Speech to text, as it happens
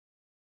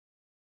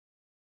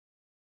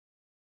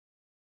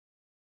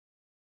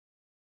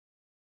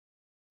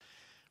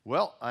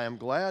Well, I am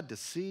glad to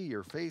see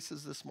your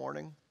faces this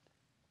morning.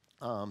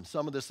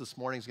 Some of this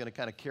morning is going to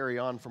kind of carry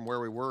on from where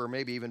we were, or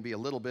maybe even be a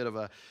little bit of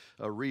a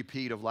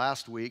repeat of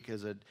last week,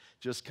 as it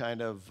just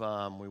kind of,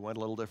 we went a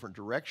little different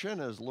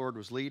direction as the Lord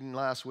was leading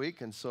last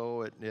week, and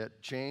so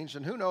it changed.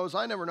 And who knows,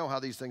 I never know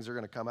how these things are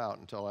going to come out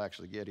until I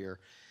actually get here.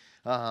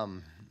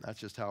 That's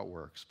just how it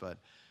works. But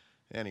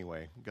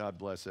anyway, God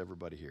bless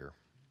everybody here.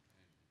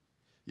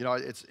 You know,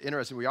 it's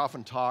interesting, we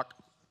often talk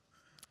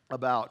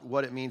about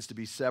what it means to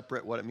be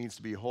separate, what it means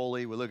to be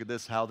holy. We look at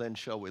this, how then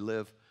shall we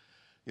live?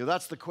 You know,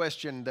 that's the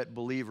question that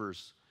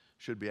believers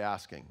should be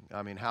asking.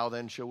 I mean, how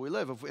then shall we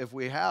live? If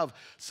we have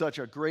such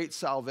a great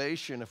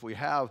salvation, if we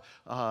have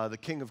the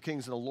King of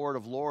Kings and the Lord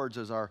of Lords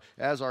as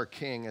our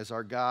King, as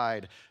our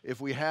guide,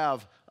 if we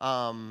have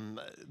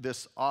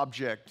this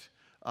object,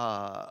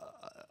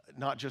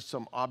 not just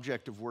some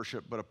object of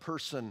worship, but a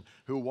person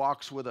who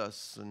walks with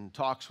us and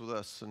talks with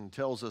us and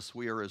tells us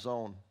we are his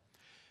own.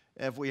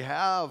 If we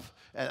have,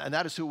 and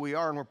that is who we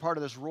are, and we're part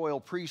of this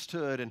royal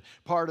priesthood and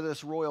part of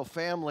this royal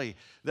family,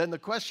 then the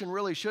question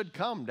really should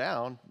come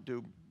down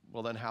to,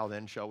 well, then how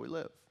then shall we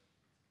live?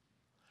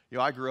 You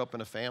know, I grew up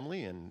in a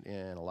family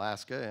in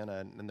Alaska,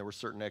 and there were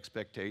certain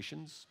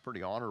expectations,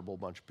 pretty honorable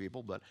bunch of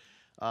people, but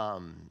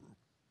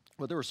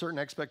there were certain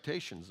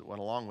expectations that went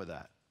along with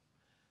that.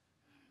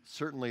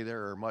 Certainly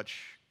there are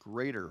much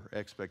greater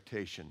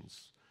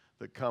expectations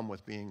that come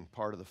with being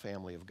part of the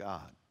family of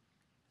God.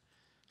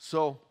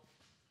 So,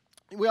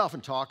 we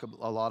often talk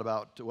a lot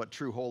about what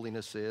true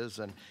holiness is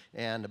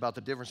and about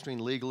the difference between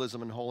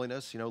legalism and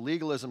holiness. You know,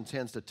 legalism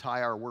tends to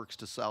tie our works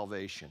to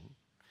salvation,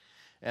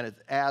 and it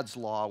adds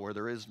law where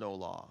there is no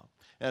law.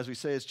 And as we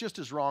say, it's just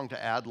as wrong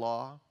to add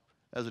law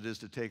as it is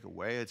to take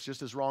away. It's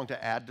just as wrong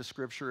to add to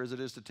Scripture as it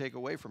is to take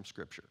away from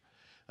Scripture.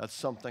 That's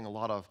something a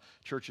lot of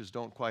churches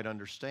don't quite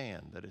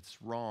understand, that it's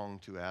wrong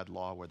to add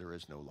law where there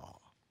is no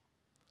law.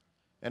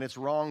 And it's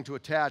wrong to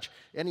attach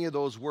any of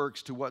those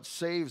works to what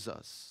saves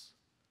us.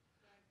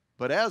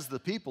 But as the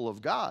people of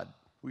God,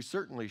 we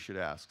certainly should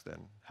ask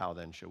then, how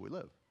then shall we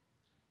live?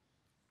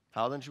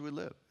 How then should we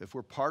live? If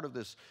we're part of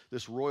this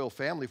royal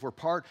family, if we're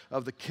part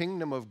of the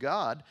kingdom of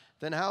God,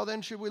 then how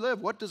then should we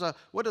live? What does a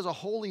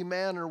holy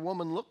man or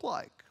woman look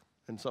like?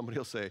 And somebody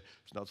will say,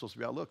 it's not supposed to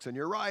be how it looks, and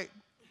you're right.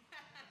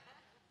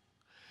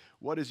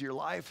 What is your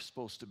life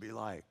supposed to be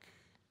like?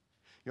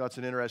 You know, it's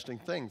an interesting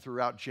thing.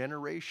 Throughout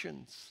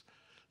generations,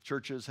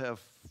 churches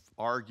have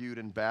argued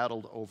and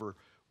battled over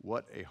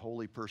what a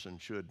holy person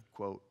should,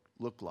 quote,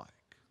 look like.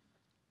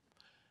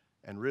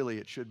 And really,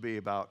 it should be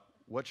about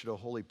what should a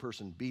holy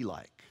person be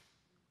like?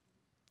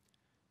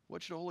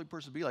 What should a holy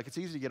person be like? It's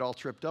easy to get all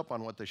tripped up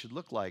on what they should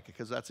look like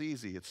because that's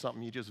easy. It's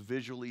something you just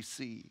visually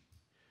see.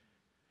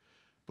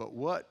 But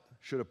what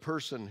should a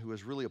person who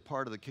is really a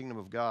part of the kingdom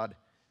of God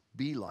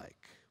be like?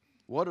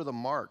 What are the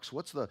marks?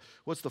 What's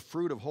the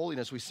fruit of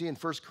holiness? We see in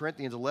 1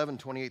 Corinthians 11,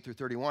 28 through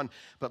 31.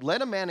 But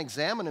let a man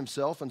examine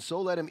himself, and so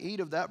let him eat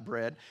of that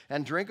bread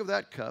and drink of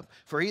that cup.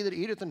 For he that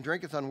eateth and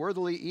drinketh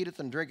unworthily eateth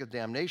and drinketh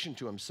damnation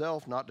to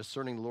himself, not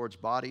discerning the Lord's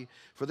body.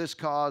 For this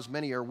cause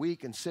many are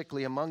weak and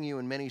sickly among you,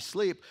 and many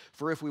sleep.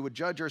 For if we would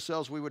judge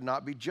ourselves, we would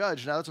not be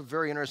judged. Now that's a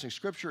very interesting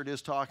scripture. It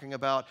is talking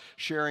about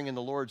sharing in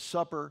the Lord's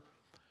Supper.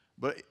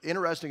 But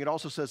interesting, it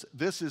also says,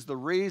 this is the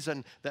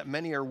reason that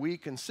many are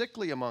weak and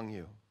sickly among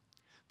you.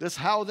 This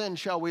how then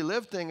shall we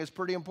live thing is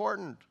pretty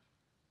important.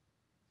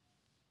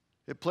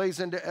 It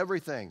plays into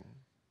everything.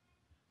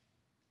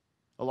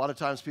 A lot of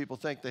times people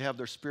think they have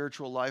their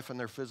spiritual life and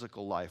their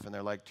physical life, and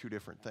they're like two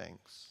different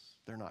things.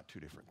 They're not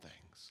two different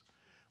things.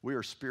 We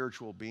are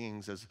spiritual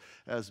beings. As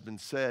has been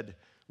said,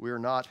 we are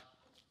not,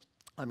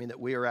 that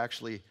we are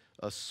actually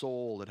a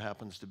soul that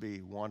happens to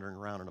be wandering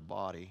around in a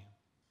body.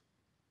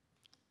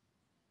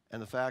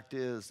 And the fact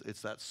is,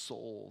 it's that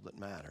soul that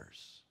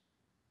matters.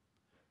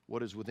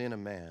 What is within a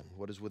man?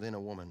 What is within a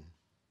woman?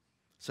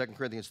 2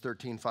 Corinthians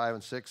 13, 5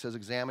 and 6 says,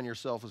 examine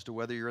yourself as to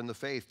whether you're in the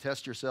faith.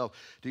 Test yourself.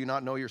 Do you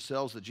not know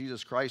yourselves that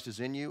Jesus Christ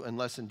is in you,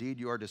 unless indeed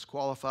you are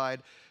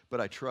disqualified?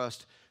 But I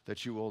trust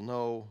that you will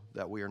know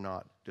that we are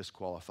not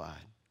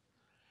disqualified.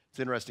 It's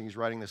interesting, he's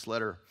writing this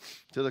letter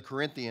to the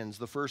Corinthians.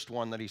 The first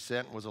one that he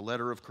sent was a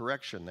letter of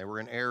correction. They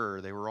were in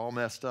error. They were all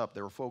messed up.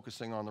 They were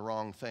focusing on the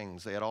wrong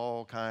things. They had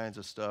all kinds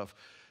of stuff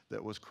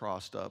that was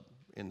crossed up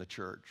in the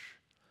church.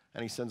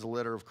 And he sends a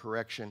letter of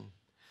correction.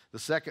 The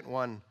second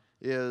one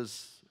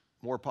is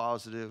more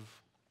positive.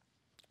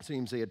 It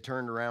seems they had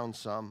turned around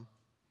some,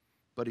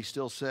 but he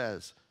still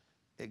says,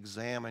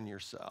 examine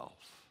yourself.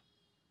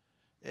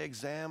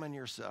 Examine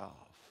yourself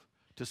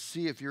to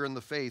see if you're in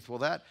the faith. Well,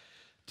 that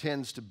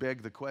tends to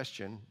beg the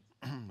question,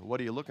 what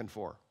are you looking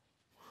for?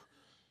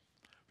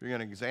 If you're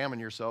going to examine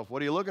yourself,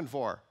 what are you looking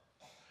for?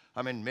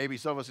 Maybe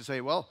some of us would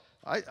say, well,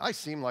 I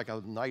seem like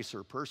a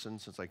nicer person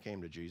since I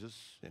came to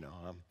Jesus.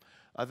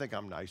 I think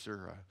I'm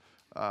nicer.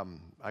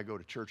 I go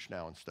to church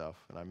now and stuff,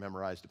 and I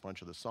memorized a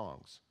bunch of the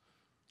songs.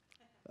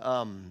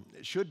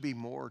 It should be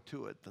more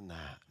to it than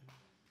that.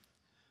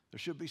 There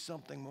should be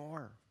something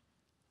more.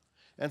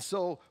 And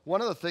so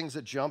one of the things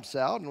that jumps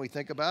out, and we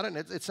think about it, and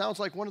it sounds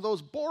like one of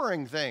those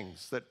boring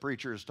things that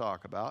preachers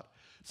talk about,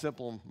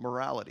 simple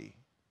morality.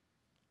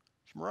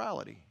 It's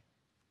morality.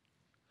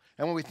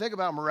 And when we think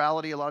about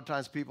morality, a lot of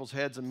times people's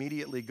heads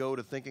immediately go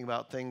to thinking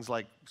about things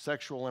like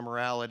sexual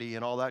immorality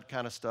and all that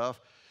kind of stuff.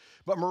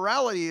 But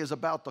morality is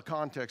about the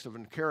context of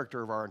and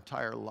character of our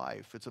entire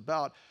life. It's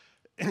about,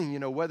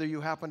 whether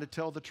you happen to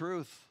tell the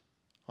truth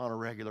on a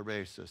regular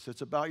basis.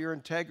 It's about your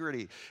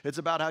integrity. It's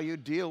about how you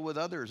deal with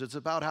others. It's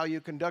about how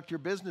you conduct your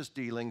business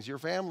dealings, your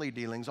family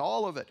dealings,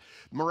 all of it.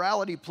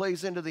 Morality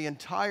plays into the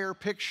entire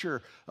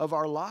picture of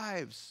our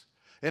lives.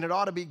 And it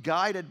ought to be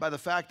guided by the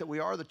fact that we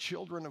are the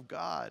children of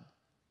God.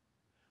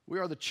 We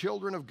are the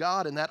children of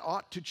God, and that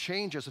ought to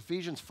change us.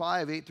 Ephesians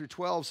 5, 8 through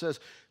 12 says,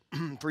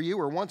 "For you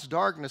were once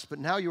darkness, but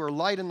now you are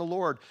light in the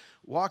Lord.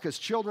 Walk as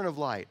children of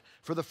light.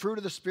 For the fruit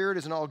of the Spirit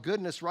is in all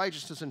goodness,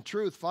 righteousness, and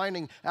truth,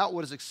 finding out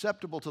what is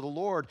acceptable to the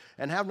Lord,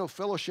 and have no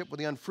fellowship with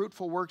the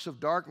unfruitful works of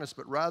darkness,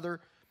 but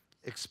rather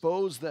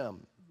expose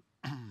them."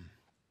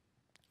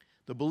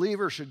 The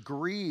believer should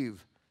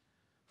grieve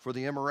for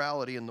the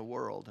immorality in the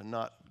world and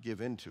not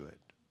give in to it.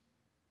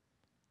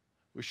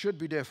 We should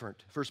be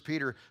different. 1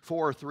 Peter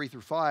 4, 3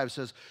 through 5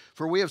 says,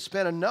 "For we have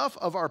spent enough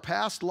of our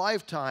past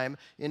lifetime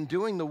in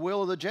doing the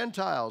will of the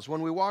Gentiles,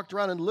 when we walked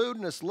around in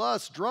lewdness,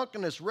 lust,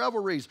 drunkenness,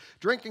 revelries,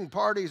 drinking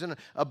parties, and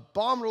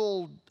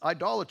abominable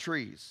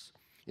idolatries.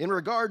 In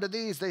regard to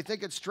these, they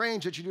think it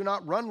strange that you do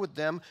not run with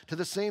them to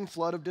the same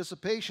flood of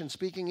dissipation,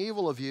 speaking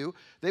evil of you.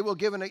 They will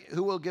give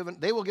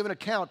an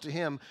account to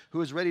him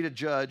who is ready to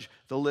judge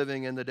the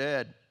living and the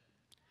dead."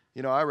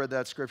 I read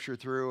that scripture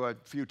through a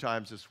few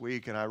times this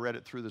week, and I read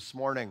it through this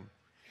morning.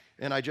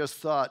 And I just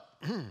thought,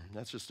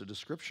 that's just a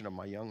description of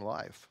my young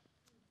life,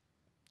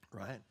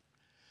 right?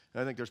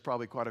 And I think there's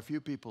probably quite a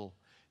few people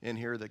in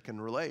here that can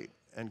relate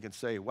and can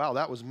say, wow,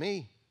 that was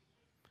me.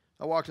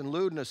 I walked in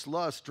lewdness,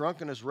 lust,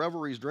 drunkenness,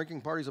 revelries,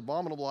 drinking parties,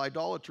 abominable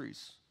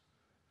idolatries.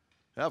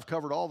 And I've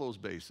covered all those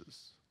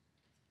bases.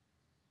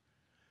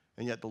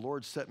 And yet the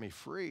Lord set me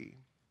free.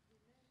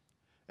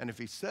 And if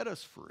he set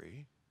us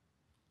free,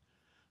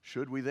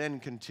 should we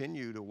then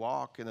continue to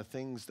walk in the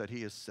things that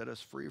he has set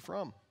us free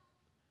from?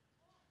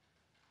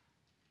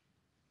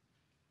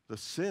 The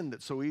sin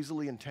that so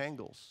easily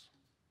entangles,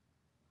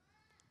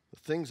 the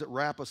things that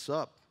wrap us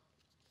up.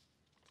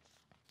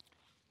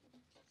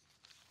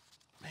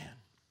 Man.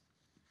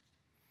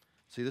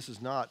 See, this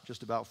is not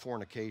just about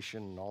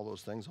fornication and all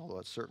those things, although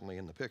that's certainly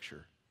in the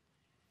picture.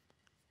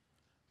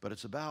 But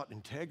it's about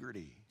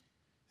integrity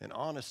and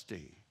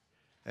honesty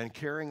and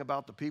caring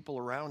about the people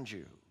around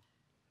you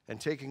and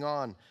taking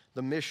on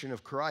the mission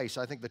of Christ.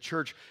 I think the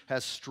church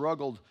has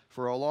struggled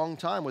for a long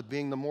time with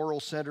being the moral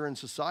center in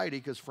society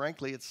because,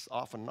 frankly, it's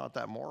often not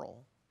that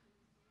moral.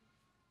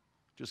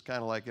 Just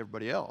kind of like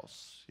everybody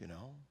else,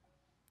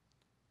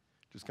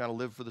 Just kind of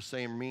live for the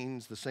same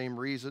means, the same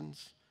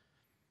reasons.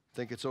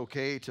 Think it's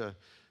okay to,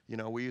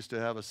 we used to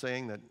have a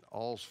saying that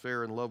all's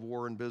fair in love,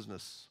 war, and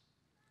business.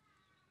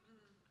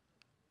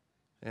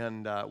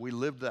 And we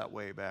lived that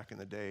way back in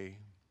the day.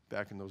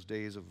 Back in those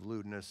days of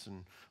lewdness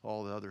and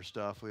all the other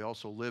stuff. We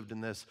also lived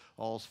in this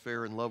all's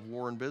fair in love,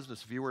 war, and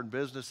business. If you were in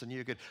business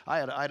and I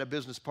had a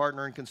business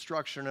partner in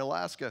construction in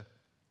Alaska.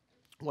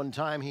 One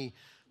time he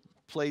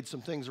played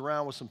some things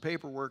around with some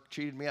paperwork,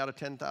 cheated me out of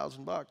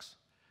 $10,000.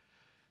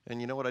 And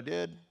you know what I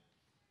did?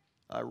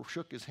 I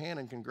shook his hand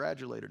and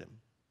congratulated him.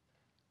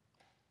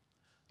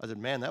 I said,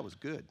 man, that was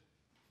good.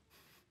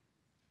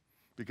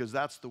 Because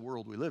that's the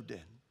world we lived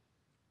in.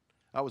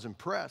 I was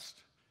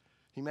impressed.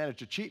 He managed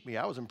to cheat me.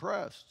 I was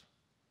impressed.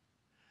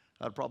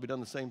 I'd probably done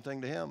the same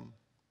thing to him.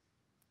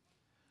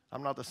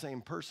 I'm not the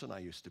same person I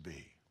used to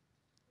be.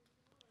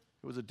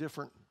 It was a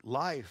different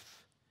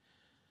life,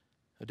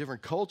 a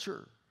different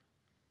culture.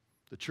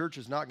 The church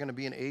is not going to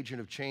be an agent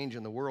of change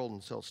in the world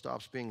until it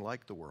stops being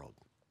like the world.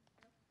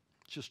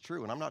 It's just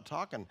true. And I'm not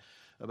talking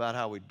about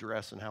how we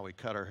dress and how we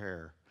cut our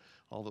hair,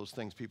 all those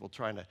things people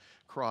trying to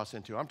cross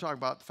into. I'm talking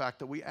about the fact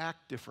that we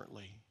act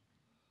differently.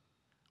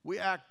 We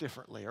act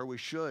differently, or we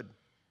should.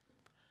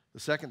 The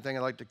second thing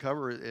I'd like to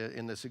cover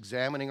in this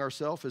examining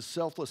ourselves is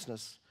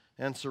selflessness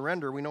and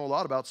surrender. We know a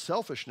lot about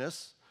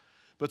selfishness,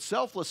 but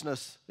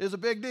selflessness is a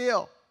big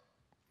deal.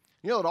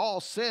 You know that all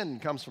sin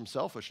comes from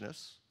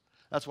selfishness.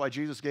 That's why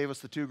Jesus gave us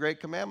the two great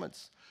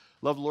commandments.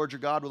 Love the Lord your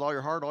God with all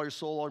your heart, all your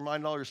soul, all your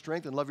mind, and all your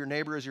strength, and love your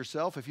neighbor as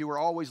yourself. If you were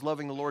always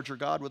loving the Lord your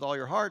God with all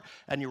your heart,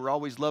 and you were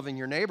always loving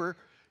your neighbor,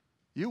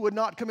 you would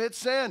not commit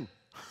sin.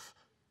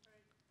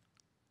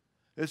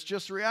 It's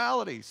just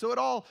reality. So it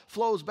all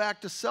flows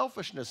back to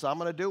selfishness. I'm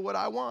going to do what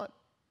I want.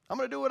 I'm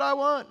going to do what I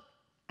want.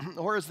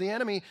 Or as the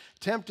enemy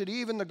tempted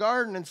Eve in the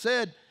garden and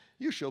said,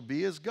 you shall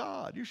be as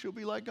God. You shall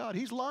be like God.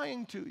 He's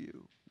lying to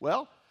you.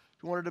 Well,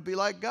 if you wanted to be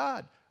like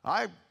God,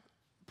 I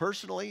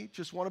personally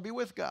just want to be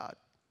with God.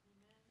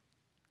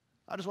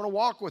 I just want to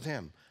walk with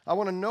him. I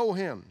want to know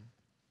him.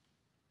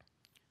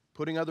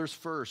 Putting others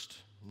first,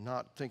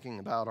 not thinking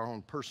about our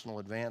own personal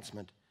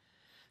advancement.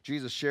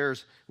 Jesus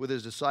shares with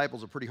his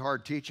disciples a pretty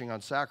hard teaching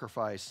on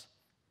sacrifice,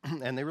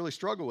 and they really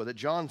struggle with it.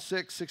 John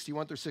 6,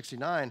 61 through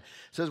 69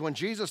 says, when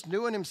Jesus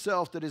knew in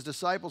himself that his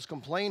disciples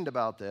complained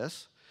about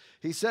this,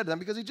 he said to them,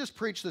 because he just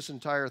preached this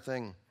entire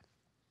thing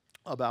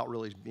about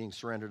really being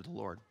surrendered to the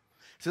Lord.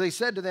 So they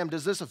said to them,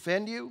 does this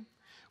offend you?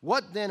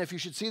 What then if you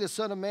should see the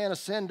Son of Man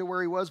ascend to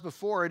where he was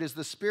before? It is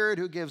the Spirit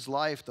who gives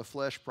life, the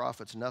flesh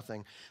profits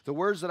nothing. The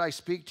words that I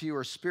speak to you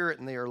are spirit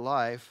and they are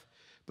life,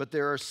 but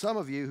there are some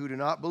of you who do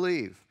not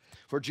believe.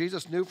 For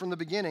Jesus knew from the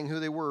beginning who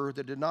they were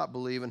that did not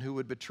believe and who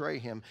would betray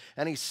him.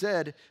 And he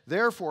said,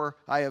 therefore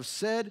I have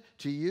said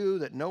to you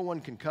that no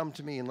one can come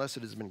to me unless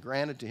it has been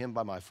granted to him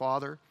by my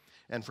Father.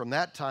 And from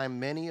that time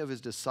many of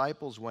his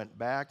disciples went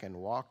back and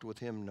walked with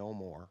him no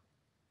more.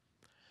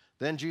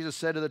 Then Jesus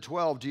said to the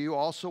 12, do you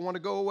also want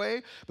to go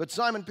away? But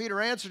Simon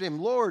Peter answered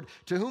him, Lord,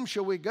 to whom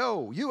shall we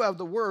go? You have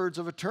the words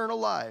of eternal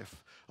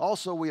life.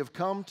 Also we have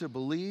come to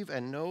believe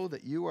and know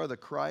that you are the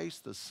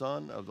Christ, the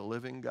Son of the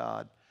living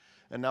God.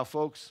 And now,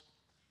 folks,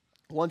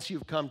 once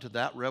you've come to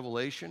that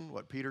revelation,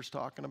 what Peter's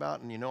talking about,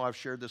 and you know I've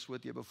shared this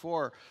with you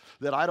before,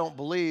 that I don't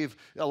believe,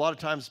 a lot of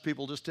times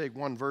people just take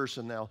one verse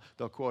and they'll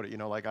quote it,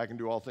 like I can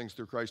do all things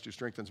through Christ who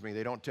strengthens me.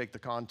 They don't take the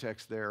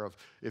context there of,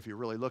 if you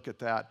really look at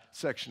that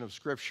section of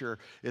Scripture,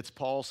 it's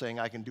Paul saying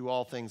I can do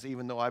all things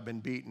even though I've been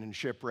beaten and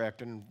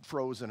shipwrecked and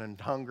frozen and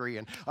hungry.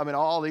 And I mean,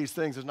 all these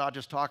things is not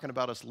just talking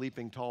about us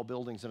leaping tall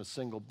buildings in a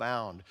single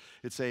bound.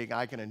 It's saying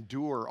I can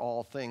endure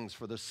all things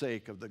for the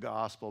sake of the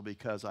gospel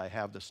because I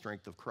have the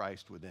strength of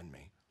Christ within me.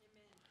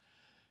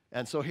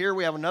 And so here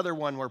we have another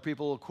one where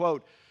people will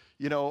quote,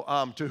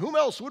 to whom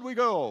else would we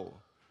go?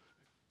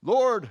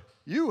 Lord,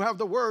 you have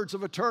the words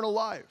of eternal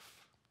life.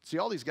 See,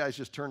 all these guys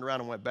just turned around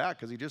and went back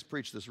because he just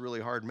preached this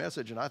really hard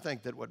message. And I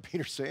think that what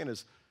Peter's saying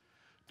is,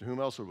 to whom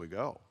else would we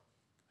go?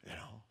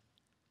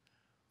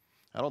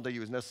 I don't think he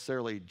was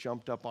necessarily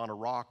jumped up on a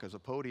rock as a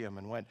podium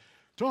and went,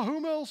 to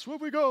whom else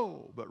would we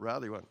go? But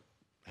rather he went,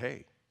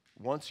 hey,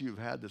 once you've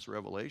had this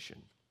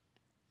revelation,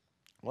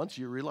 once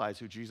you realize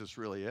who Jesus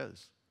really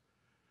is,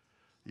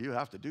 you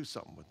have to do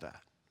something with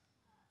that.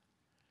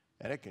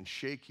 And it can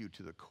shake you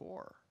to the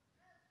core.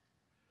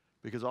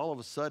 Because all of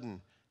a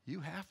sudden, you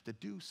have to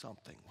do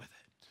something with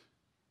it.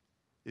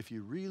 If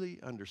you really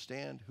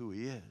understand who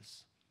he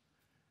is,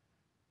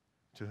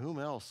 to whom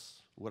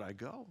else would I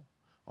go?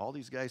 All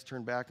these guys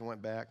turned back and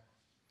went back,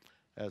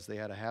 as they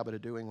had a habit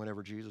of doing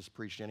whenever Jesus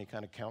preached any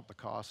kind of count the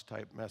cost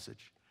type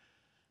message.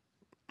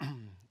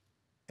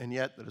 And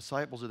yet the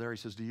disciples are there. He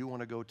says, do you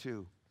want to go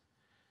too?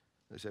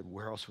 They said,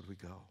 where else would we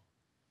go?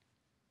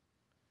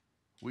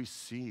 We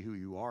see who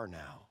you are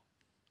now.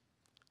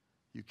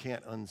 You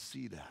can't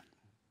unsee that.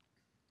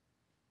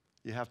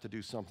 You have to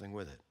do something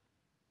with it.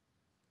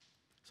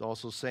 It's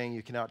also saying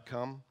you cannot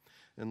come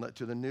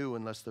to the new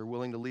unless they're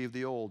willing to leave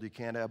the old. You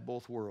can't have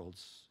both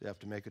worlds. You have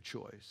to make a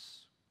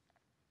choice.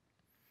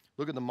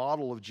 Look at the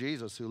model of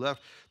Jesus who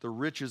left the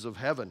riches of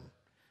heaven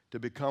to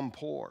become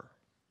poor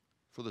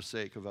for the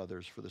sake of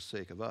others, for the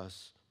sake of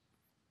us.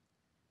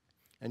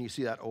 And you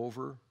see that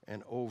over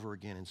and over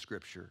again in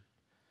Scripture.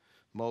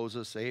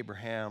 Moses,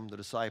 Abraham, the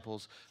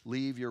disciples,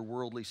 leave your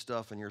worldly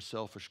stuff and your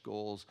selfish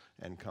goals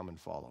and come and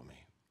follow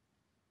me.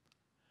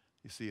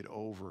 You see it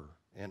over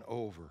and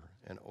over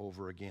and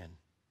over again.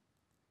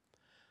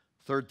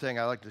 Third thing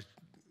I like to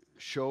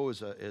show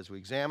as we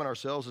examine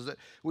ourselves is that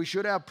we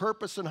should have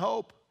purpose and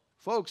hope.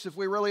 Folks, if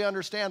we really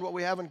understand what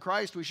we have in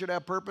Christ, we should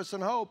have purpose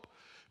and hope.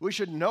 We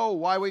should know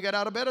why we get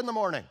out of bed in the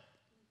morning.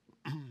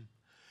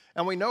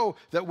 And we know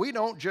that we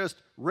don't just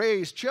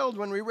raise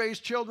children, we raise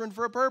children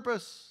for a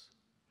purpose.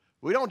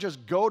 We don't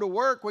just go to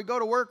work, we go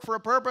to work for a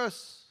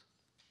purpose.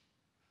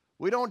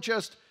 We don't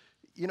just,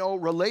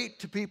 relate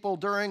to people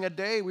during a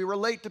day, we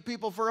relate to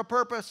people for a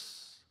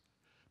purpose.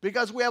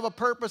 Because we have a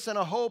purpose and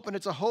a hope, and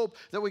it's a hope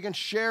that we can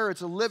share.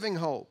 It's a living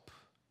hope.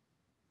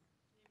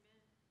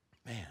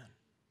 Man.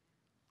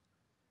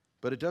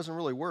 But it doesn't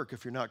really work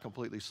if you're not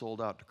completely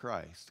sold out to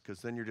Christ,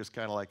 because then you're just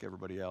kind of like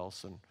everybody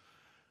else, and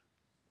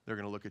they're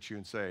going to look at you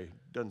and say,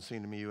 doesn't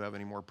seem to me you have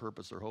any more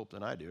purpose or hope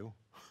than I do.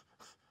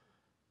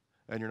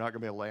 And you're not going to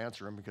be able to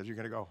answer them because you're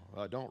going to go,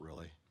 I don't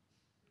really.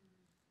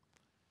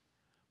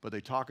 But they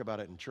talk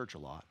about it in church a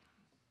lot.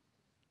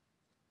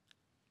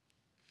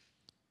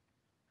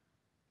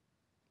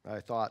 I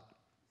thought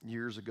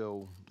years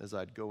ago, as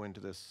I'd go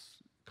into this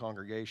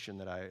congregation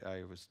that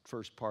I was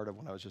first part of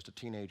when I was just a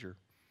teenager,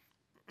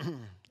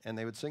 and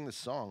they would sing this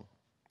song.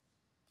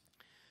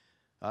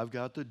 I've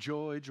got the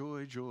joy,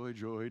 joy, joy,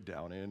 joy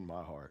down in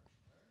my heart.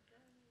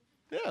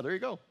 Yeah, there you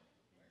go.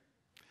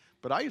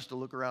 But I used to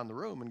look around the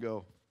room and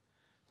go,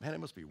 man, it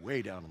must be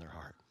way down in their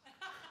heart.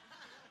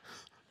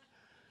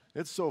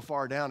 It's so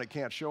far down it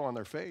can't show on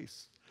their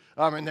face.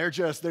 I mean, they're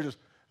just,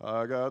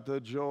 I got the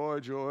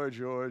joy, joy,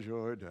 joy,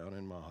 joy down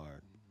in my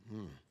heart.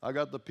 I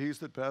got the peace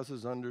that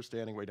passes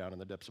understanding way down in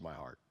the depths of my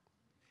heart.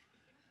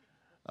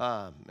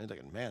 And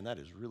thinking, man, that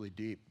is really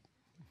deep.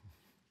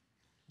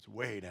 It's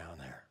way down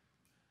there.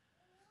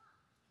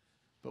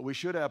 But we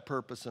should have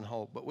purpose and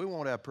hope. But we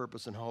won't have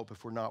purpose and hope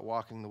if we're not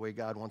walking the way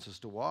God wants us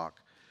to walk.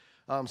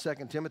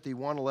 2 Timothy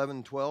 1, 11,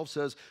 and 12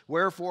 says,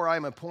 "Wherefore I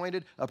am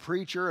appointed a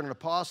preacher and an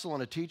apostle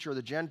and a teacher of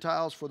the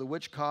Gentiles, for the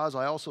which cause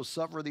I also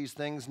suffer these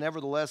things.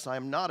 Nevertheless, I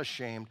am not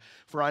ashamed,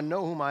 for I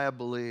know whom I have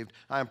believed.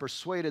 I am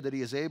persuaded that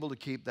he is able to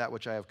keep that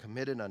which I have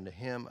committed unto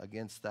him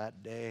against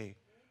that day."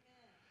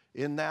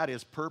 In that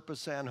is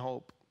purpose and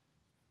hope.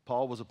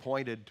 Paul was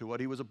appointed to what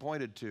he was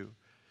appointed to.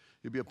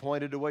 You'll be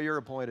appointed to what you're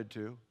appointed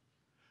to.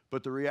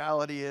 But the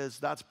reality is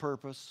that's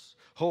purpose.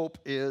 Hope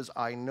is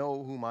I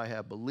know whom I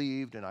have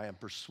believed, and I am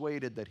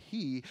persuaded that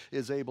he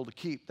is able to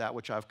keep that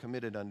which I've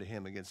committed unto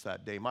him against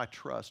that day. My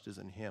trust is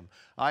in him.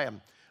 I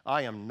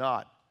am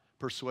not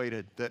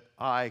persuaded that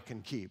I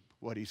can keep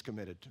what he's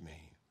committed to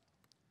me.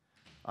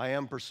 I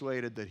am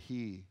persuaded that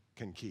he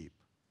can keep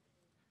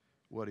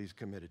what he's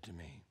committed to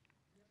me.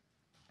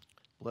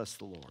 Bless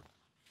the Lord.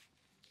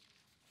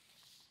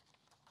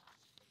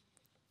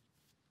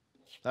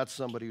 That's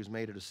somebody who's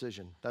made a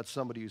decision. That's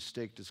somebody who's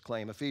staked his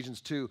claim. Ephesians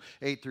 2,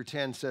 8 through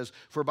 10 says,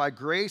 "For by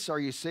grace are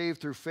you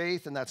saved through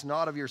faith, and that's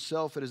not of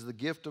yourself, it is the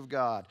gift of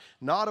God,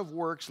 not of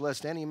works,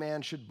 lest any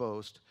man should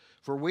boast.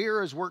 For we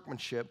are his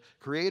workmanship,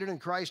 created in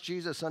Christ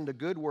Jesus unto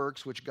good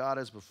works, which God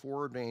has before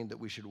ordained that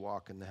we should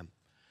walk in them."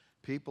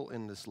 People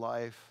in this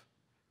life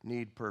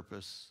need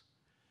purpose.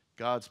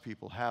 God's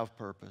people have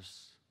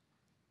purpose.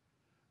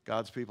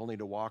 God's people need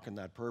to walk in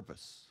that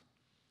purpose.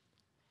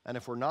 And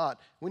if we're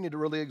not, we need to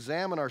really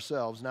examine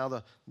ourselves. Now,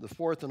 the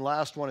fourth and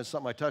last one is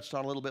something I touched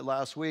on a little bit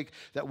last week,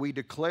 that we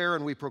declare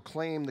and we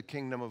proclaim the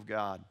kingdom of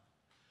God.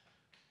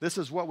 This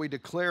is what we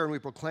declare and we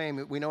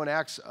proclaim. We know in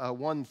Acts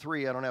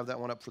 1:3, I don't have that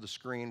one up for the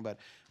screen, but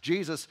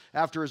Jesus,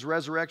 after his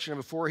resurrection and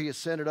before he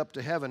ascended up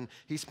to heaven,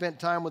 he spent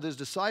time with his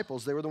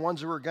disciples. They were the ones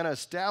who were going to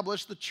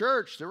establish the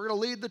church. They were going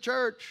to lead the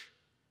church.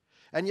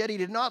 And yet he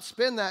did not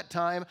spend that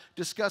time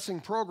discussing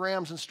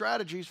programs and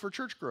strategies for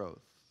church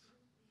growth.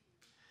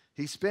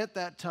 He spent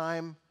that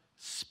time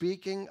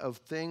speaking of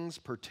things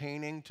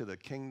pertaining to the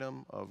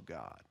kingdom of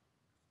God.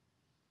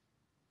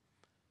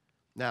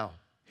 Now,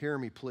 hear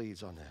me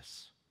please on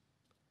this.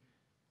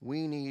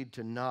 We need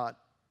to not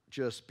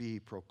just be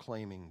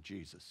proclaiming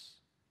Jesus.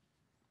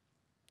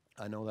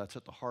 I know that's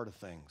at the heart of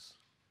things.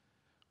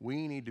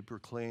 We need to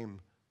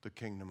proclaim the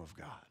kingdom of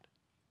God.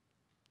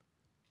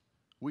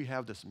 We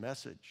have this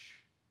message.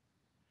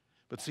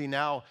 But see,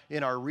 now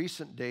in our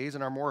recent days,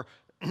 in our more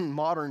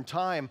modern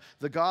time,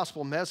 the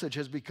gospel message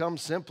has become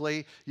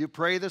simply, you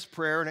pray this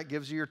prayer and it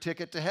gives you your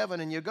ticket to heaven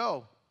and you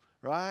go,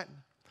 right?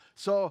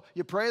 So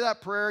you pray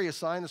that prayer, you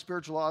sign the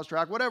spiritual laws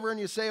tract, whatever, and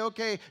you say,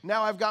 okay,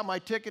 now I've got my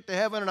ticket to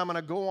heaven and I'm going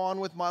to go on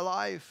with my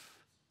life.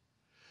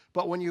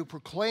 But when you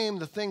proclaim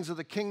the things of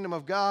the kingdom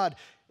of God,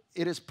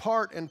 it is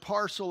part and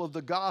parcel of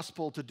the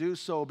gospel to do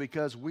so,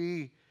 because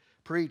we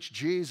preach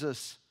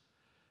Jesus,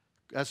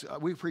 as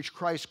we preach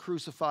Christ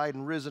crucified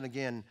and risen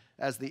again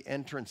as the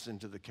entrance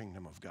into the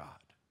kingdom of God.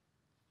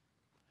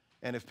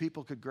 And if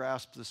people could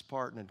grasp this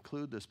part and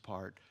include this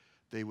part,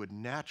 they would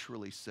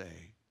naturally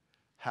say,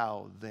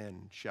 how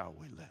then shall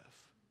we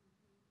live?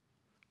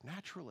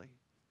 Naturally.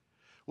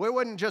 We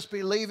wouldn't just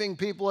be leaving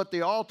people at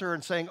the altar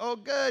and saying, oh,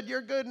 good,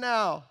 you're good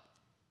now.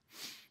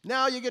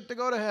 Now you get to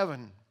go to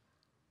heaven.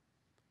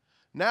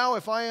 Now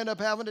if I end up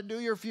having to do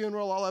your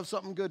funeral, I'll have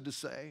something good to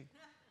say.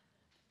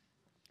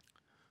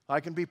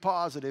 I can be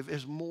positive.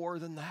 It's more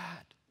than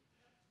that.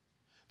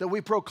 That we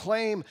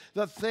proclaim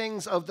the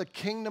things of the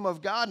kingdom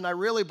of God. And I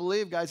really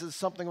believe, guys, it's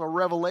something of a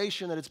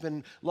revelation that it's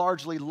been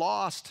largely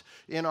lost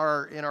in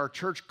our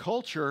church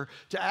culture,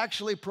 to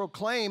actually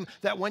proclaim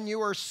that when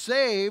you are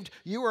saved,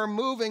 you are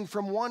moving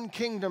from one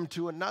kingdom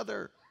to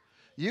another.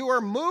 You are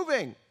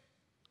moving.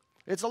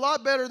 It's a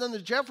lot better than the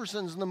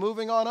Jeffersons and the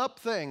moving on up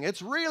thing.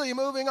 It's really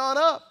moving on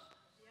up.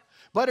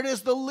 But it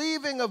is the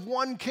leaving of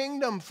one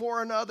kingdom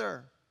for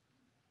another.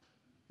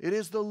 It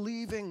is the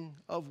leaving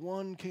of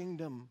one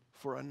kingdom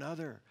for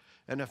another.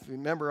 And if you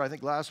remember, I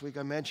think last week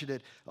I mentioned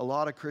it, a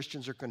lot of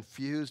Christians are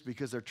confused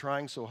because they're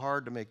trying so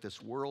hard to make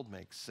this world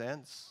make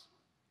sense.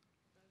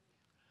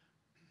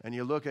 And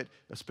you look at,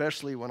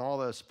 especially when all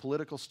this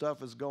political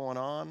stuff is going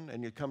on,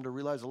 and you come to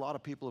realize a lot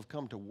of people have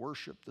come to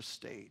worship the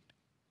state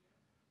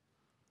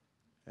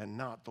and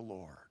not the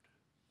Lord.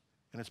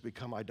 And it's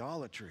become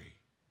idolatry.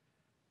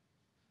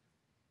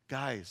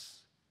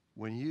 Guys,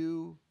 when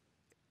you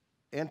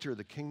enter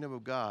the kingdom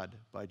of God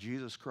by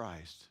Jesus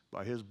Christ,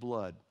 by his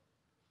blood,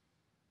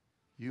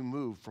 you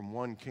move from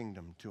one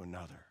kingdom to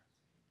another.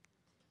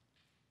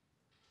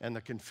 And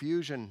the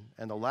confusion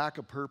and the lack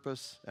of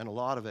purpose, and a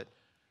lot of it,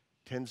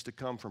 tends to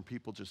come from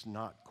people just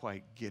not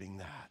quite getting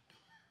that.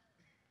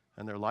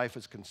 And their life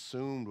is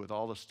consumed with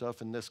all the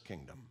stuff in this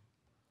kingdom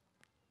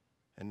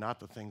and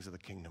not the things of the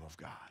kingdom of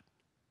God.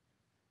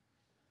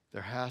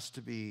 There has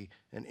to be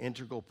an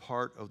integral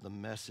part of the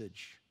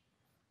message.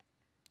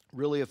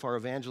 Really, if our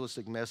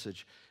evangelistic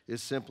message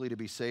is simply to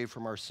be saved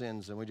from our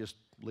sins, then we just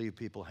leave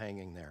people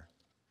hanging there,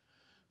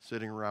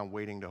 sitting around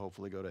waiting to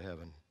hopefully go to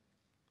heaven.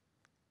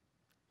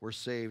 We're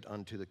saved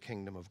unto the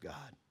kingdom of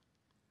God.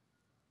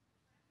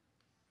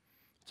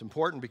 It's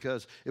important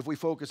because if we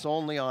focus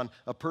only on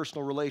a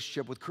personal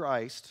relationship with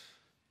Christ,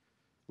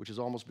 which has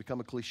almost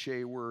become a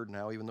cliche word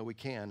now, even though we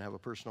can have a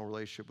personal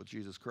relationship with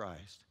Jesus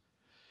Christ.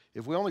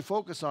 If we only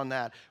focus on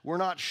that, we're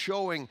not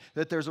showing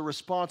that there's a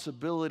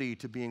responsibility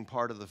to being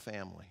part of the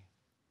family.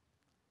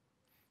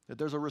 That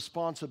there's a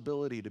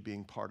responsibility to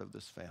being part of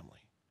this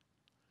family,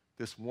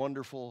 this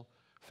wonderful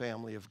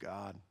family of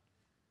God.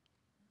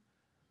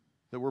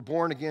 That we're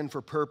born again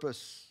for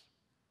purpose,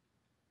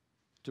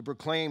 to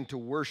proclaim, to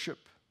worship.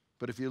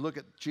 But if you look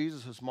at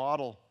Jesus'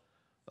 model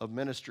of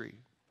ministry,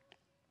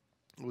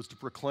 it was to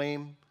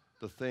proclaim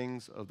the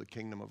things of the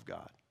kingdom of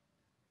God.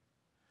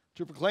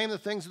 To proclaim the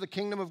things of the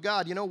kingdom of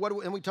God. You know,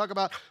 and we talk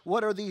about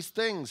what are these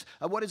things?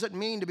 What does it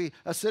mean to be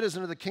a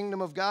citizen of the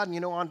kingdom of God? And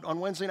you know, on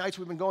Wednesday nights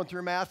we've been going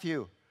through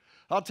Matthew.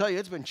 I'll tell you,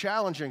 it's been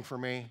challenging for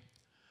me.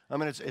 I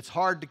mean, it's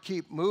hard to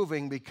keep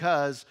moving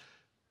because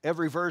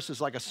every verse is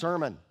like a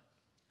sermon.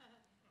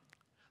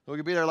 We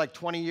could be there like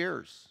 20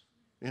 years,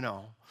 you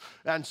know.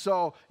 And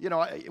so, you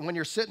know, when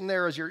you're sitting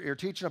there as you're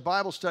teaching a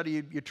Bible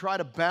study, you try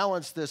to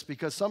balance this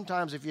because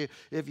sometimes if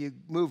you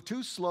move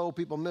too slow,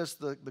 people miss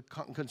the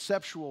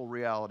conceptual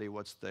reality of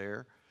what's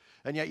there.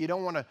 And yet you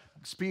don't want to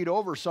speed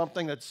over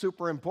something that's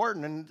super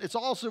important, and it's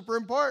all super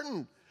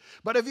important.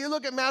 But if you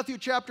look at Matthew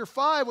chapter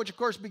 5, which of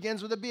course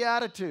begins with the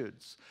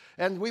Beatitudes,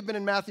 and we've been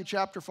in Matthew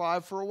chapter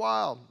 5 for a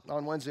while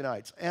on Wednesday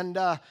nights.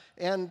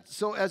 And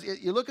so as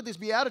you look at these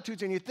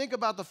Beatitudes and you think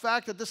about the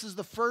fact that this is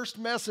the first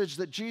message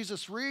that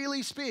Jesus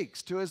really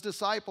speaks to his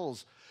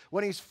disciples,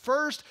 when he's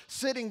first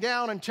sitting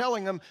down and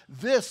telling them,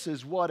 this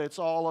is what it's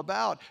all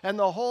about. And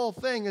the whole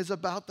thing is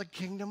about the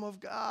kingdom of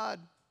God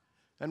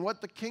and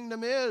what the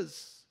kingdom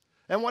is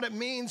and what it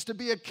means to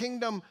be a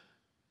kingdom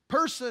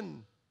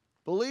person,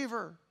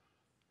 believer.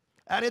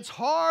 And it's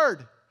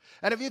hard.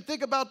 And if you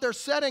think about their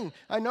setting,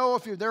 I know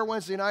if you're there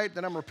Wednesday night,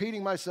 then I'm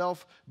repeating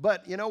myself,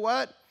 but you know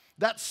what?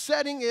 That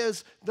setting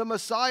is the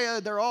Messiah.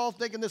 They're all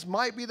thinking this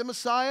might be the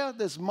Messiah.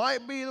 This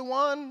might be the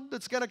one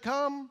that's going to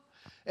come.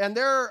 And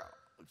their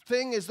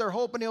thing is they're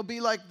hoping he'll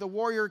be like the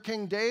warrior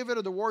King David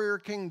or the warrior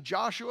King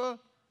Joshua.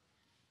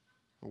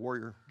 The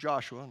warrior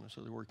Joshua, not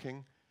the warrior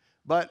king.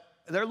 But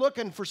they're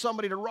looking for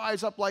somebody to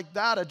rise up like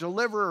that, a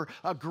deliverer,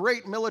 a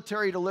great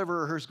military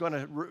deliverer who's going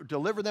to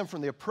deliver them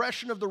from the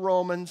oppression of the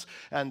Romans,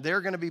 and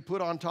they're going to be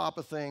put on top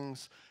of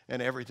things,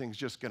 and everything's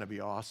just going to be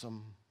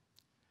awesome.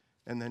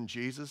 And then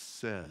Jesus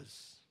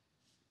says,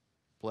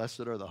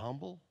 blessed are the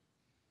humble,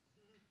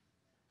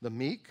 the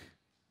meek,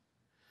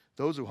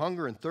 those who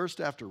hunger and thirst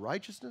after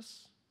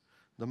righteousness,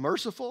 the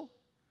merciful,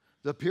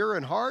 the pure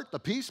in heart, the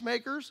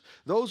peacemakers,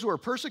 those who are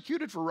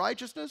persecuted for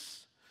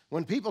righteousness.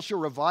 When people shall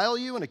revile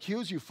you and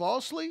accuse you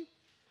falsely,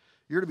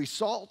 you're to be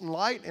salt and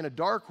light in a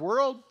dark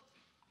world.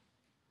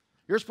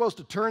 You're supposed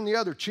to turn the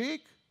other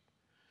cheek.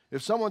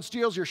 If someone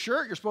steals your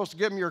shirt, you're supposed to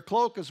give them your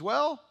cloak as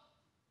well.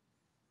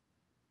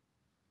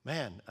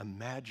 Man,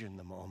 imagine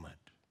the moment.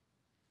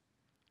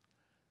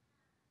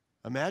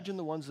 Imagine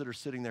the ones that are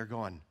sitting there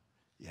going,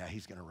 yeah,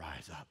 he's going to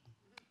rise up.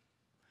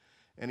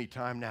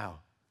 Anytime now,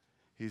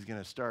 he's going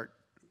to start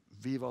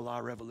Viva la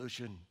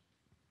Revolution.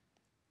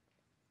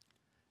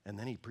 And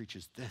then he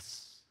preaches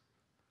this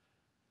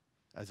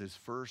as his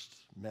first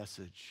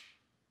message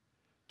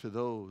to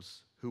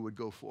those who would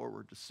go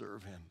forward to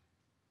serve him.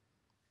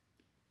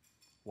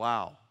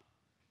 Wow.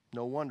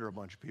 No wonder a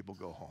bunch of people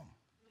go home.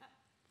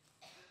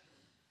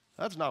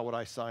 That's not what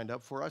I signed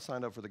up for. I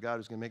signed up for the God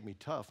who's going to make me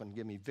tough and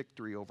give me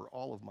victory over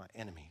all of my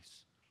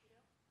enemies.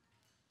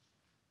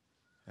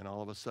 And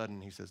all of a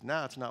sudden he says,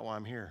 nah, it's not why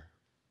I'm here.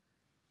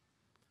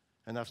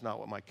 And that's not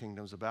what my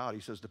kingdom's about.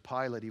 He says to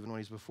Pilate, even when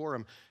he's before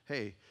him,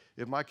 hey,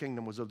 if my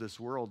kingdom was of this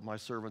world, my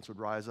servants would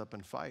rise up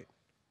and fight.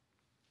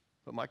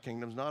 But my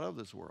kingdom's not of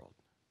this world.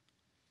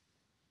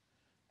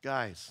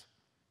 Guys,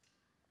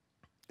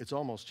 it's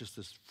almost just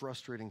this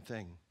frustrating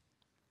thing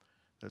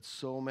that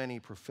so many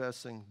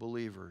professing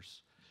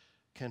believers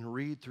can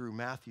read through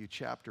Matthew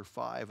chapter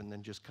 5 and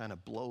then just kind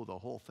of blow the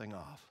whole thing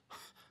off.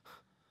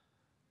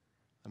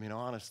 I mean,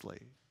 honestly,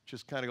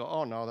 just kind of go,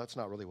 oh, no, that's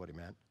not really what he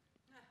meant.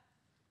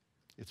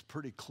 It's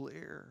pretty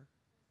clear.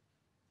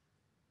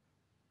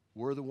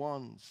 We're the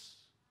ones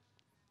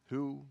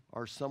who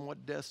are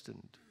somewhat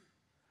destined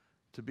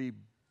to be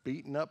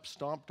beaten up,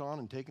 stomped on,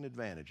 and taken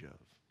advantage of.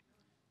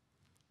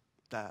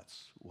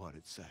 That's what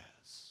it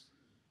says.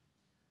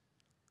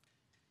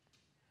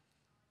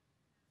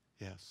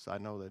 Yes, I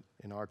know that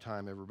in our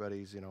time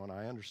everybody's, and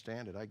I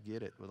understand it. I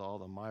get it with all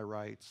the my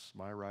rights,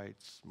 my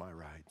rights, my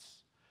rights.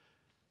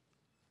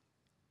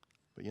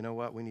 But you know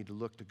what? We need to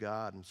look to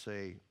God and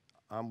say,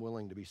 I'm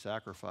willing to be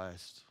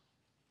sacrificed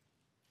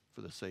for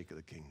the sake of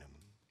the kingdom.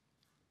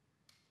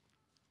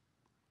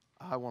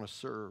 I want to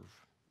serve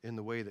in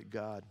the way that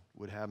God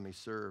would have me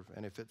serve.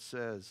 And if it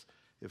says,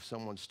 if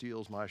someone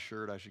steals my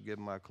shirt, I should give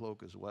them my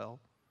cloak as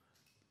well,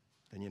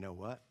 then you know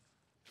what?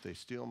 If they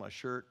steal my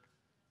shirt,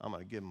 I'm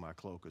going to give them my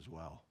cloak as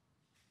well.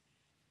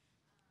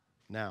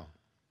 Now,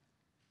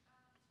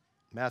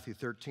 Matthew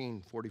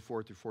 13,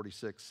 44 through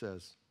 46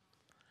 says,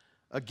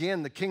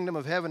 again, the kingdom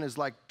of heaven is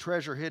like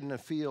treasure hidden in a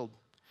field,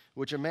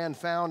 which a man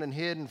found and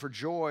hid, and for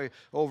joy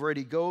over it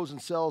he goes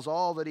and sells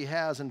all that he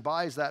has and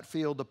buys that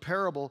field. The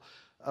parable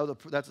Oh,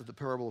 that's the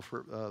parable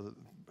for,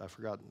 I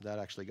forgot that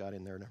actually got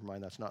in there. Never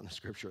mind, that's not in the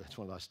scripture. That's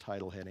one of those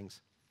title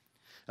headings.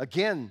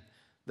 Again,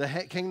 the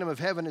kingdom of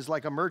heaven is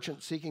like a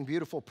merchant seeking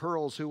beautiful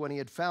pearls who, when he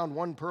had found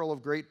one pearl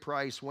of great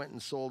price, went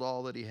and sold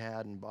all that he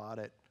had and bought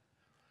it.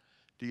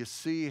 Do you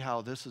see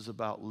how this is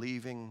about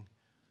leaving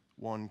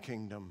one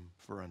kingdom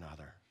for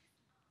another?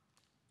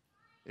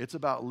 It's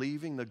about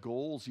leaving the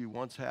goals you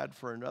once had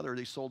for another.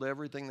 They sold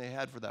everything they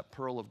had for that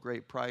pearl of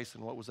great price.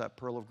 And what was that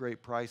pearl of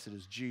great price? It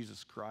is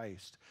Jesus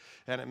Christ.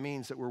 And it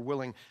means that we're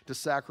willing to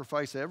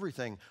sacrifice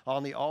everything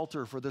on the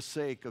altar for the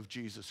sake of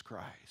Jesus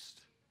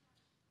Christ.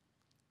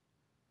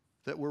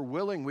 That we're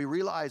willing, we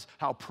realize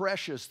how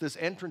precious this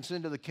entrance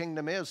into the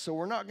kingdom is. So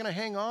we're not going to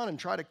hang on and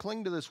try to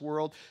cling to this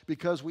world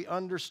because we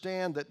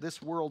understand that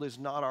this world is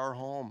not our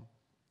home.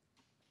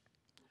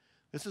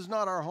 This is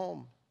not our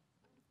home.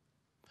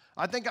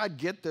 I think I'd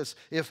get this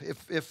if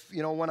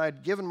when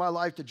I'd given my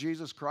life to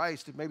Jesus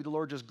Christ, if maybe the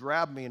Lord just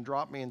grabbed me and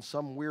dropped me in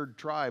some weird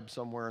tribe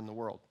somewhere in the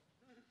world.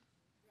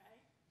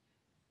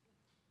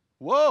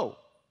 Whoa.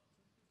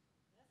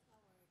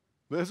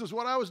 This is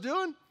what I was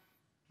doing?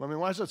 I mean,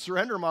 when I said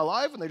surrender my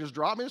life and they just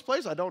dropped me in this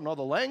place, I don't know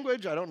the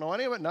language, I don't know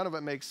any of it, none of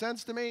it makes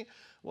sense to me.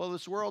 Well,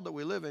 this world that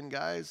we live in,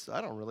 guys,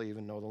 I don't really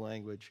even know the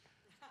language.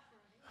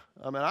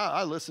 I mean,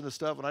 I listen to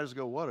stuff and I just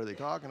go, what are they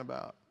talking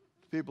about?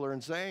 People are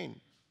insane.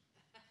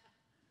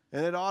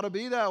 And it ought to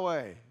be that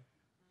way.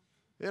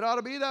 It ought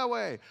to be that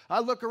way. I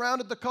look around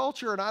at the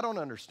culture and I don't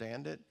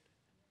understand it.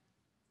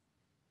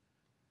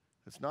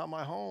 It's not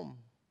my home.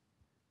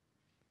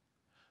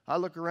 I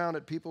look around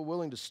at people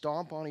willing to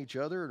stomp on each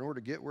other in order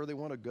to get where they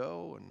want to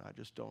go, and I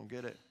just don't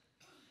get it.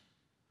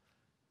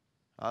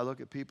 I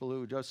look at people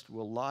who just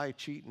will lie,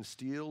 cheat, and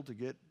steal to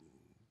get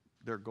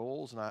their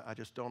goals, and I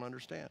just don't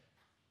understand.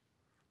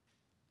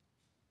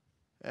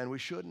 And we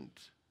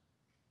shouldn't,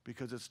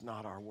 because it's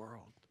not our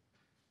world.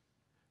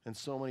 And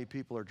so many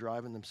people are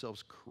driving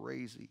themselves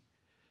crazy.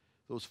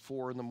 Those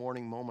 4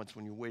 a.m. moments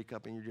when you wake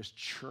up and you're just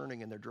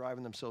churning and they're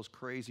driving themselves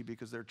crazy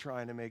because they're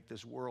trying to make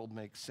this world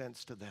make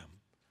sense to them.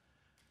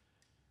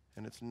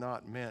 And it's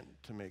not meant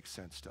to make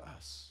sense to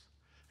us.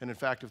 And in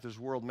fact, if this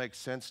world makes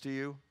sense to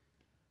you,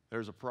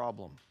 there's a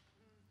problem.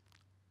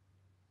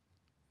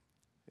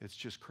 It's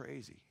just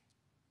crazy.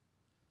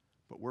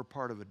 But we're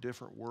part of a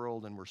different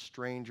world and we're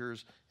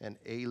strangers and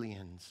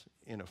aliens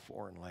in a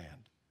foreign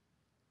land.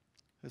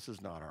 This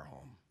is not our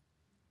home.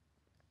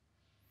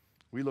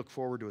 We look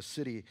forward to a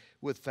city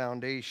with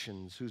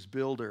foundations whose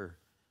builder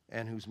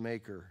and whose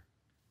maker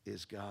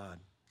is God.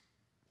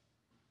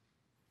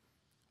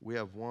 We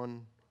have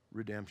one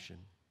redemption,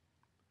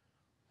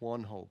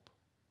 one hope,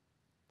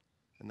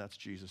 and that's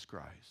Jesus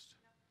Christ.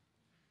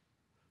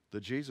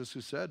 The Jesus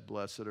who said,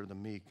 blessed are the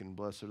meek, and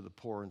blessed are the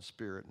poor in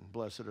spirit, and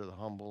blessed are the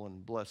humble,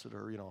 and blessed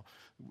are,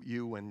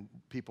 you when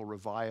people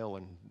revile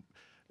and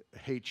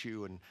hate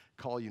you and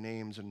call you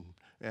names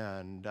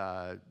and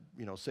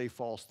say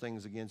false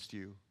things against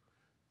you,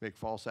 make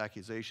false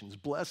accusations.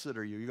 Blessed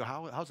are you. You go,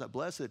 how's that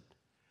blessed?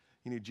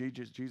 You need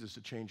Jesus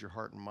to change your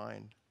heart and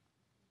mind.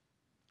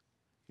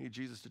 You need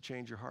Jesus to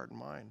change your heart and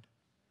mind.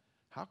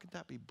 How could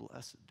that be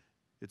blessed?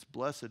 It's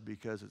blessed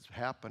because it's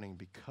happening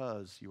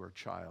because you are a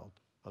child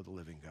of the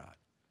living God.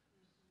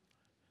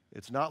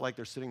 It's not like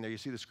they're sitting there. You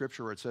see the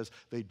scripture where it says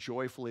they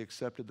joyfully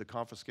accepted the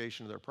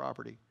confiscation of their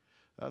property.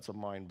 That's a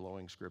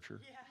mind-blowing scripture.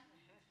 Yeah.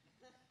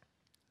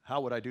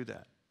 How would I do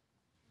that?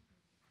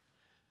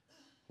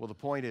 Well, the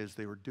point is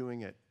they were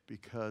doing it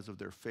because of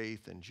their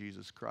faith in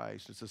Jesus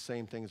Christ. It's the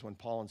same thing as when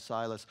Paul and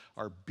Silas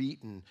are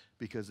beaten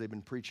because they've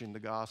been preaching the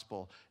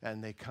gospel,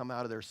 and they come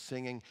out of there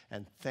singing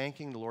and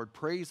thanking the Lord,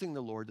 praising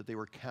the Lord that they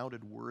were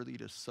counted worthy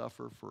to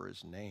suffer for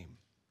his name.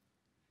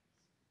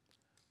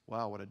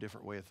 Wow, what a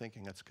different way of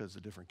thinking. That's because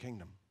of a different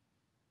kingdom.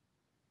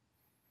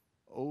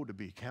 Oh, to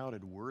be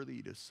counted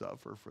worthy to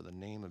suffer for the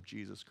name of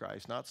Jesus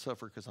Christ. Not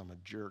suffer because I'm a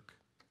jerk,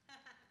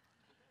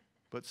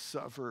 but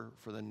suffer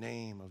for the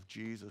name of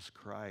Jesus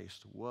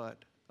Christ.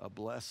 What a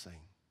blessing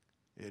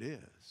it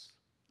is.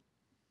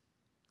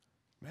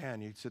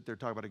 Man, you sit there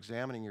talk about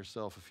examining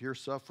yourself. If you're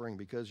suffering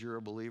because you're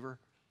a believer,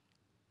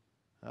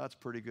 that's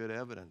pretty good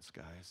evidence,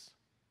 guys.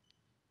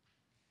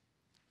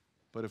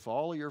 But if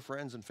all of your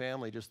friends and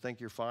family just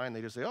think you're fine,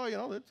 they just say,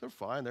 oh, they're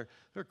fine.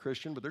 They're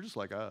Christian, but they're just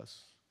like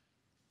us.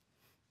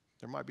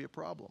 There might be a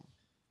problem.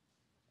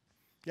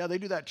 Yeah, they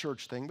do that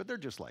church thing, but they're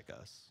just like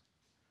us.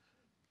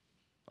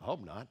 I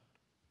hope not.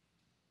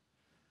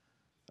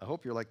 I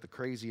hope you're like the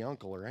crazy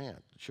uncle or aunt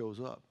that shows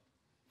up.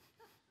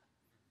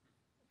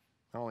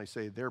 I only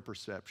say their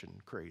perception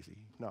crazy,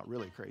 not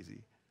really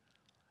crazy.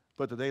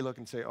 But that they look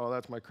and say, oh,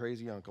 that's my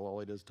crazy uncle.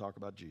 All he does is talk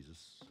about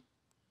Jesus.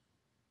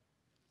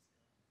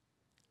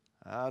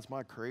 That's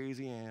my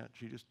crazy aunt.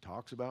 She just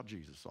talks about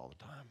Jesus all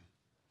the time.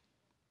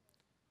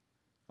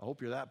 I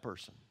hope you're that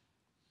person.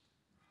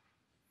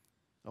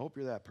 I hope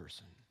you're that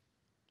person.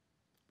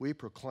 We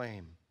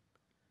proclaim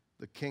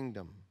the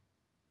kingdom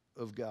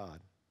of God.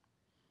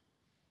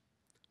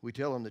 We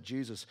tell them that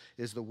Jesus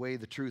is the way,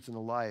 the truth, and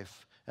the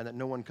life, and that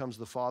no one comes to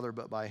the Father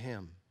but by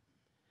him,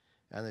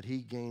 and that he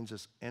gains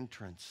us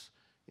entrance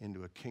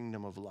into a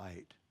kingdom of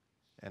light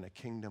and a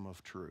kingdom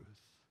of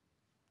truth,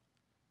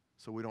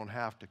 so we don't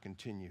have to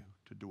continue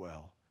to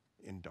dwell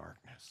in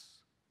darkness.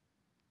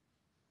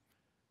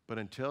 But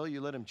until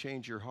you let him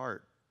change your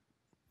heart,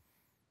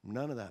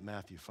 none of that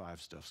Matthew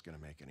 5 stuff's going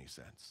to make any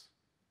sense.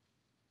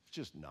 It's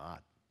just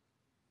not.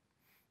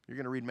 You're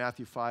going to read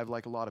Matthew 5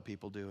 like a lot of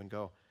people do and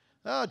go,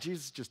 oh,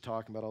 Jesus is just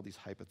talking about all these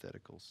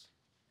hypotheticals.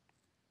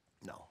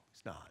 No,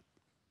 he's not.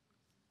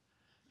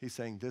 He's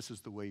saying this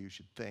is the way you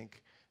should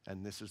think,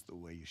 and this is the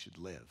way you should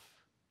live,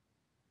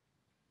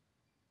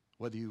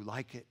 whether you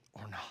like it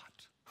or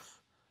not,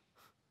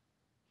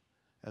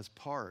 as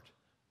part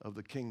of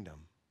the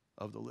kingdom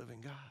of the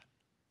living God.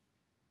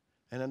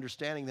 And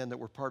understanding then that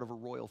we're part of a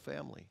royal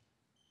family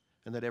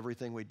and that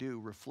everything we do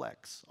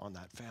reflects on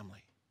that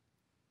family.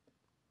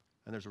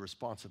 And there's a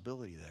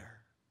responsibility there.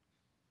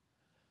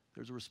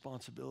 There's a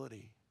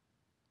responsibility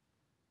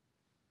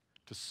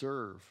to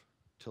serve,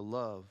 to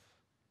love,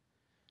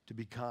 to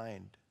be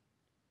kind,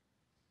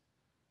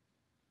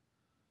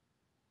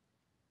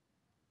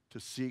 to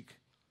seek,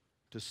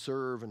 to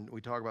serve. And we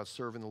talk about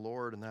serving the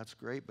Lord, and that's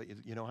great, but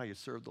you know how you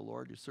serve the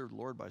Lord? You serve the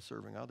Lord by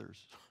serving others.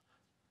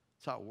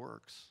 That's how it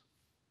works.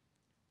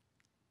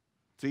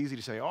 It's easy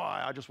to say, oh,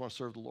 I just want to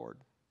serve the Lord.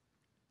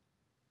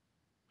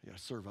 You got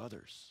to serve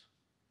others.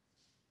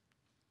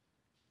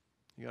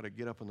 You got to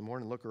get up in the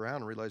morning, look around,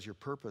 and realize your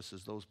purpose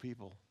is those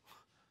people.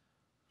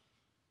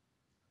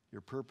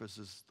 Your purpose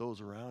is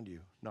those around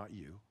you, not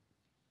you.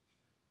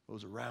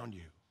 Those around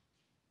you.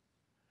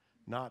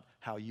 Not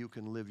how you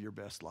can live your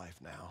best life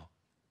now.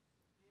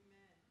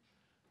 Amen.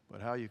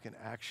 But how you can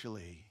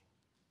actually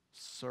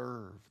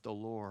serve the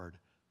Lord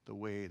the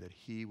way that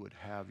he would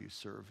have you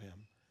serve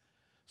him.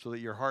 So that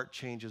your heart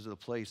changes to the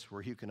place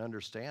where you can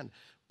understand,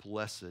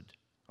 blessed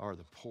are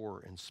the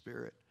poor in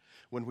spirit.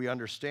 When we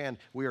understand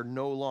we are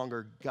no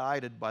longer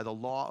guided by the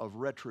law of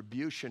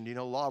retribution. You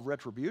know, law of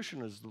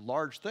retribution is the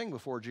large thing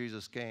before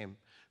Jesus came.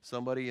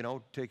 Somebody,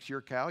 takes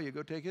your cow, you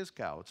go take his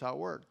cow. That's how it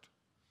worked.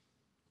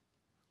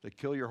 They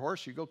kill your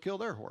horse, you go kill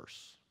their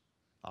horse.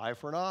 Eye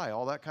for an eye,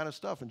 all that kind of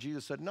stuff. And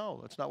Jesus said, no,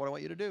 that's not what I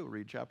want you to do.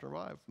 Read chapter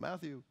 5,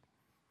 Matthew.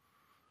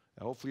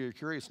 Now, hopefully you're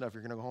curious enough,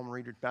 you're going to go home and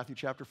read Matthew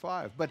chapter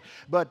 5.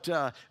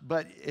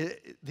 But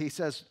he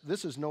says,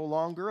 this is no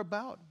longer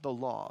about the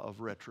law of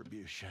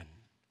retribution.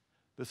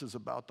 This is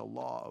about the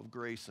law of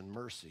grace and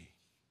mercy.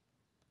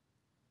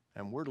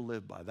 And we're to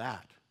live by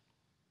that.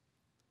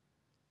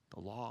 The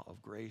law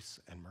of grace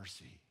and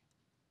mercy,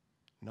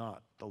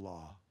 not the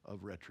law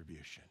of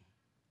retribution.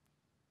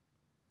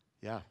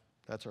 Yeah,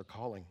 that's our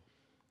calling.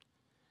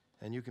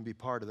 And you can be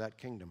part of that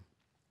kingdom.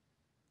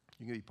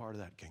 You can be part of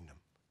that kingdom.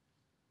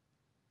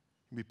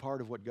 You can be part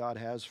of what God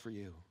has for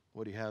you,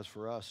 what he has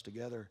for us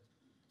together.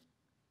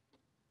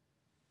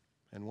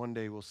 And one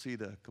day we'll see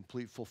the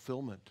complete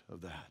fulfillment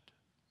of that.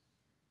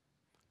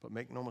 But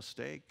make no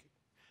mistake,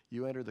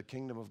 you enter the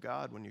kingdom of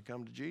God when you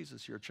come to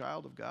Jesus. You're a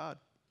child of God.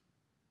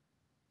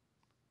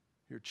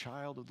 You're a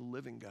child of the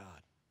living God.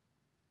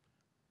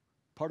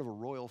 Part of a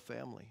royal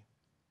family.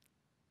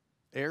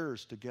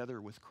 Heirs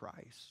together with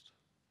Christ.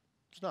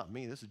 It's not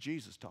me, this is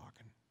Jesus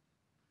talking.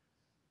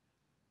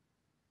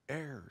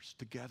 Heirs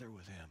together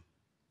with him.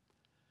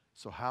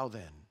 So how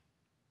then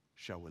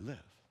shall we live?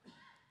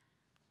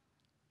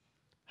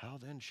 How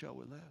then shall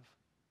we live?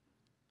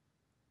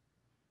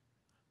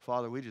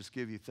 Father, we just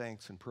give you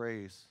thanks and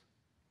praise.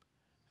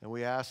 And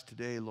we ask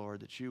today,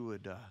 Lord, that you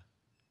would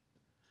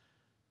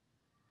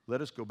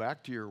let us go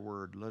back to your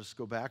word. Let us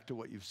go back to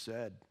what you've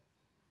said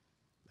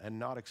and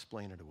not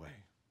explain it away.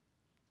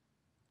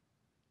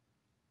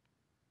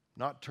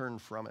 Not turn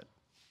from it.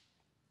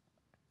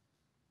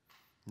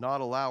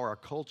 Not allow our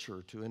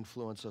culture to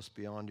influence us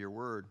beyond your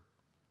word.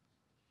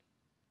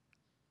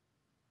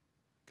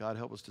 God,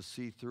 help us to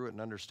see through it and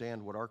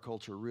understand what our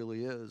culture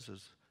really is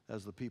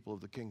as the people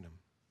of the kingdom.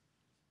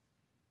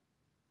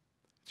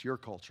 It's your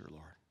culture,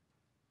 Lord.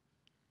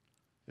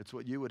 It's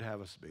what you would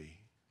have us be.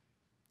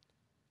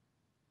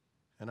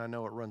 And I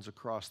know it runs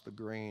across the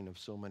grain of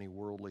so many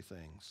worldly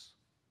things.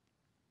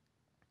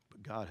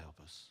 But God help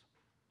us.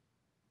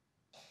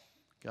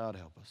 God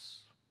help us.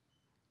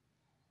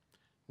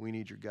 We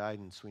need your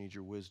guidance. We need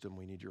your wisdom.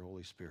 We need your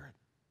Holy Spirit.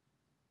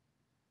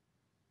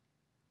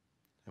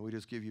 And we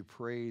just give you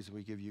praise and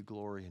we give you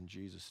glory in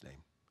Jesus' name.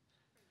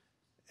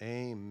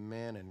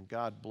 Amen. And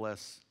God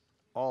bless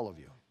all of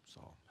you.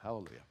 So,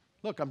 hallelujah.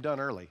 Look, I'm done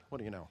early. What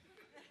do you know?